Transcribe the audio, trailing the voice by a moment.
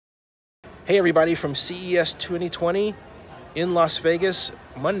Hey everybody, from CES 2020 in Las Vegas,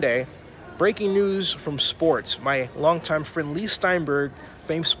 Monday. Breaking news from sports. My longtime friend Leigh Steinberg,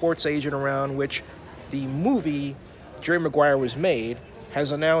 famed sports agent around which the movie Jerry Maguire was made,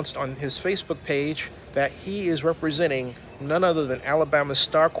 has announced on his Facebook page that he is representing none other than Alabama's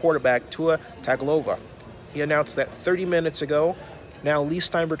star quarterback Tua Tagovailoa. He announced that 30 minutes ago. Now Leigh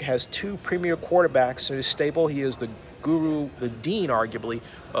Steinberg has two premier quarterbacks in his stable. He is the guru, the dean, arguably,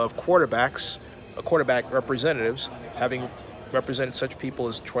 of quarterbacks, quarterback representatives, having represented such people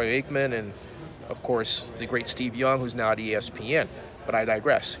as Troy Aikman and, of course, the great Steve Young, who's now at ESPN. But I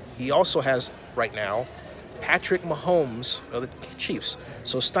digress. He also has, right now, Patrick Mahomes of the Chiefs.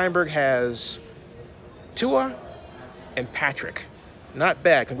 So Steinberg has Tua and Patrick. Not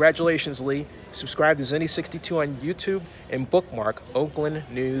bad. Congratulations, Leigh. Subscribe to Zenny62 on YouTube and bookmark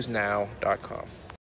oaklandnewsnow.com.